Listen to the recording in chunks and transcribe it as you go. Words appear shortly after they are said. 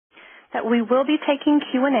that we will be taking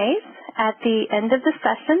Q&As at the end of the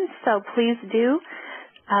session, so please do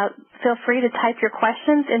feel free to type your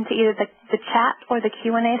questions into either the chat or the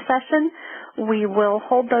Q&A session. We will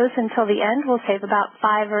hold those until the end. We'll save about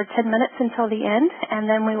 5 or 10 minutes until the end, and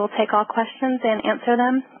then we will take all questions and answer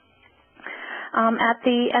them at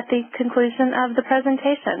the conclusion of the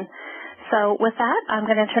presentation. So with that, I'm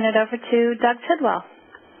going to turn it over to Doug Tidwell.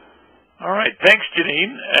 All right. Thanks,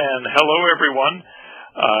 Janine, and hello, everyone.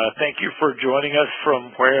 Thank you for joining us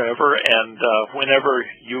from wherever and whenever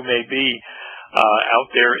you may be out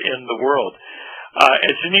there in the world.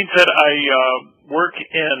 As Janine said, I work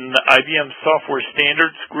in IBM Software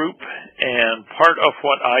Standards Group, and part of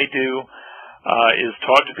what I do is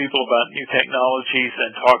talk to people about new technologies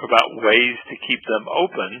and talk about ways to keep them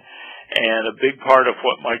open. And a big part of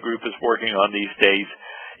what my group is working on these days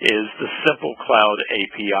is the Simple Cloud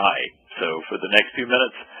API. So for the next few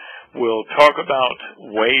minutes, we'll talk about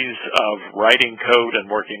ways of writing code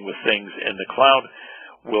and working with things in the cloud.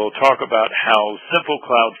 We'll talk about how Simple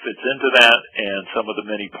Cloud fits into that and some of the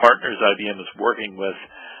many partners IBM is working with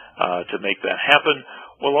to make that happen.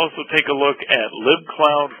 We'll also take a look at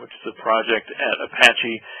LibCloud, which is a project at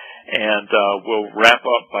Apache, and we'll wrap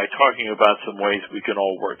up by talking about some ways we can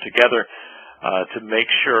all work together to make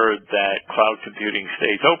sure that cloud computing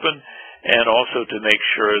stays open, and also to make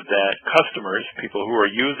sure that customers, people who are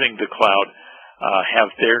using the cloud,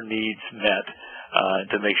 have their needs met,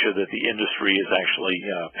 to make sure that the industry is actually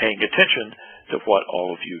paying attention to what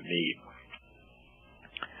all of you need.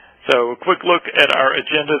 So a quick look at our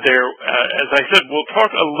agenda there. As I said, we'll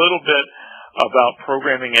talk a little bit about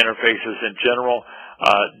programming interfaces in general,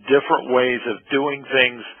 different ways of doing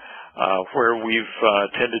things, where we've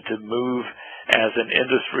tended to move as an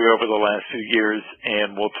industry over the last few years,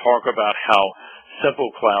 and we'll talk about how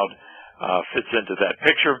Simple Cloud fits into that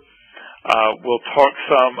picture. We'll talk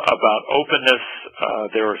some about openness.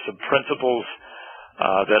 There are some principles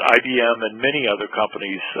that IBM and many other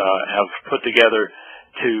companies have put together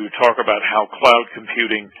to talk about how cloud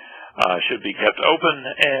computing should be kept open.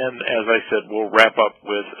 And as I said, we'll wrap up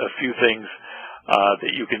with a few things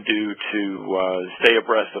that you can do to stay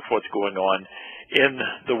abreast of what's going on in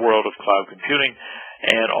the world of cloud computing,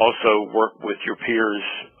 and also work with your peers,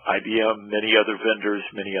 IBM, many other vendors,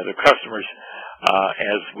 many other customers,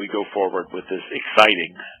 as we go forward with this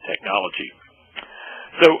exciting technology.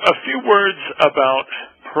 So a few words about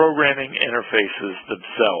programming interfaces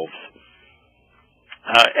themselves.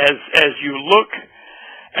 As you look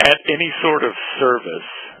at any sort of service,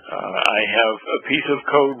 I have a piece of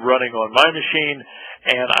code running on my machine,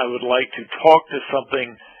 and I would like to talk to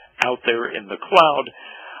something out there in the cloud.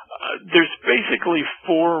 There's basically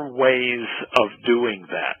 4 ways of doing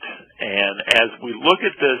that. And as we look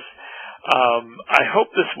at this, I hope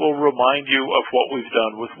this will remind you of what we've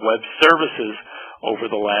done with web services over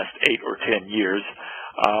the last 8 or 10 years.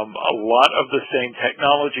 A lot of the same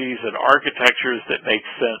technologies and architectures that make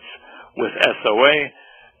sense with SOA,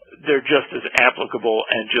 they're just as applicable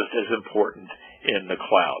and just as important in the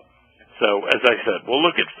cloud. So as I said, we'll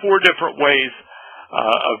look at 4 different ways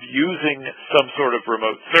of using some sort of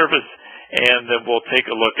remote service, and then we'll take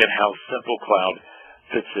a look at how Simple Cloud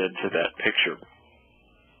fits into that picture.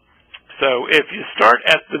 So if you start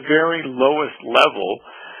at the very lowest level,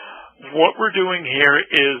 what we're doing here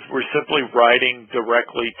is we're simply writing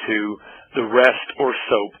directly to the REST or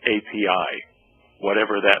SOAP API,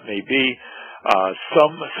 whatever that may be.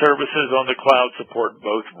 Some services on the cloud support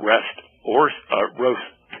both REST or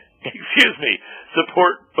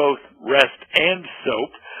support both REST and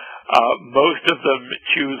SOAP. Most of them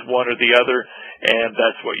choose one or the other, and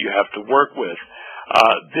that's what you have to work with.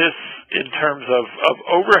 This, in terms of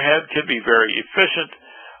overhead, can be very efficient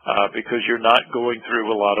because you're not going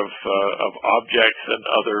through a lot of objects and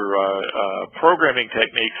other programming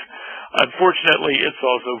techniques. Unfortunately, it's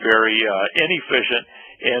also very inefficient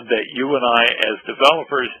in that you and I, as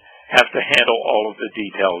developers, have to handle all of the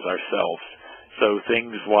details ourselves. So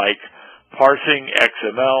things like parsing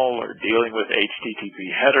XML or dealing with HTTP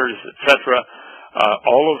headers, etc.,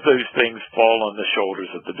 all of those things fall on the shoulders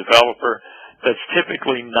of the developer. That's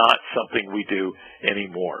typically not something we do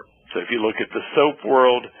anymore. So if you look at the SOAP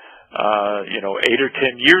world, 8 or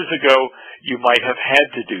 10 years ago, you might have had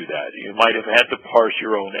to do that. You might have had to parse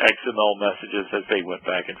your own XML messages as they went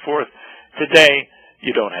back and forth. Today,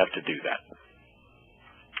 you don't have to do that.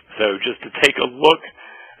 So just to take a look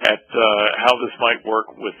at how this might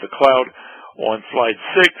work with the cloud, on slide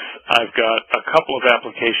 6, I've got a couple of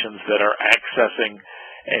applications that are accessing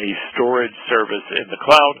a storage service in the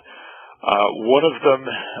cloud. One of them,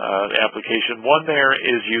 application 1 there,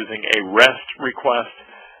 is using a REST request.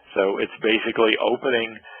 So it's basically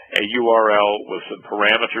opening a URL with some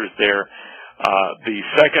parameters there. The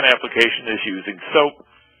second application is using SOAP,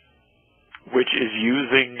 which is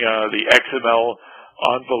using the XML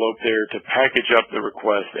envelope there to package up the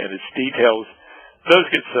request and its details. Those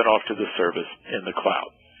get sent off to the service in the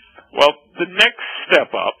cloud. Well, the next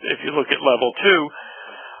step up, if you look at level 2,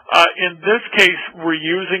 in this case, we're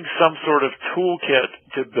using some sort of toolkit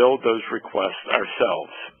to build those requests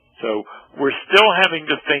ourselves. So we're still having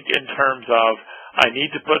to think in terms of, I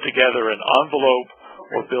need to put together an envelope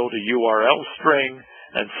or build a URL string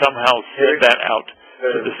and somehow send that out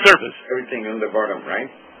to the service. Everything on the bottom, right?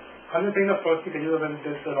 I'm saying the first thing when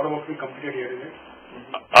there's a lot of work we completed here, is it?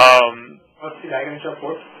 First the diagram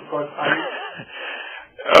port, because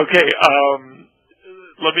Okay,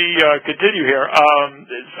 let me continue here.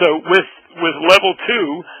 So with level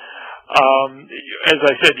 2, as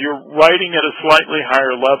I said, you're writing at a slightly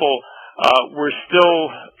higher level. We're still,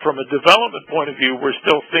 from a development point of view, we're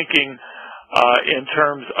still thinking in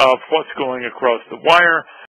terms of what's going across the wire.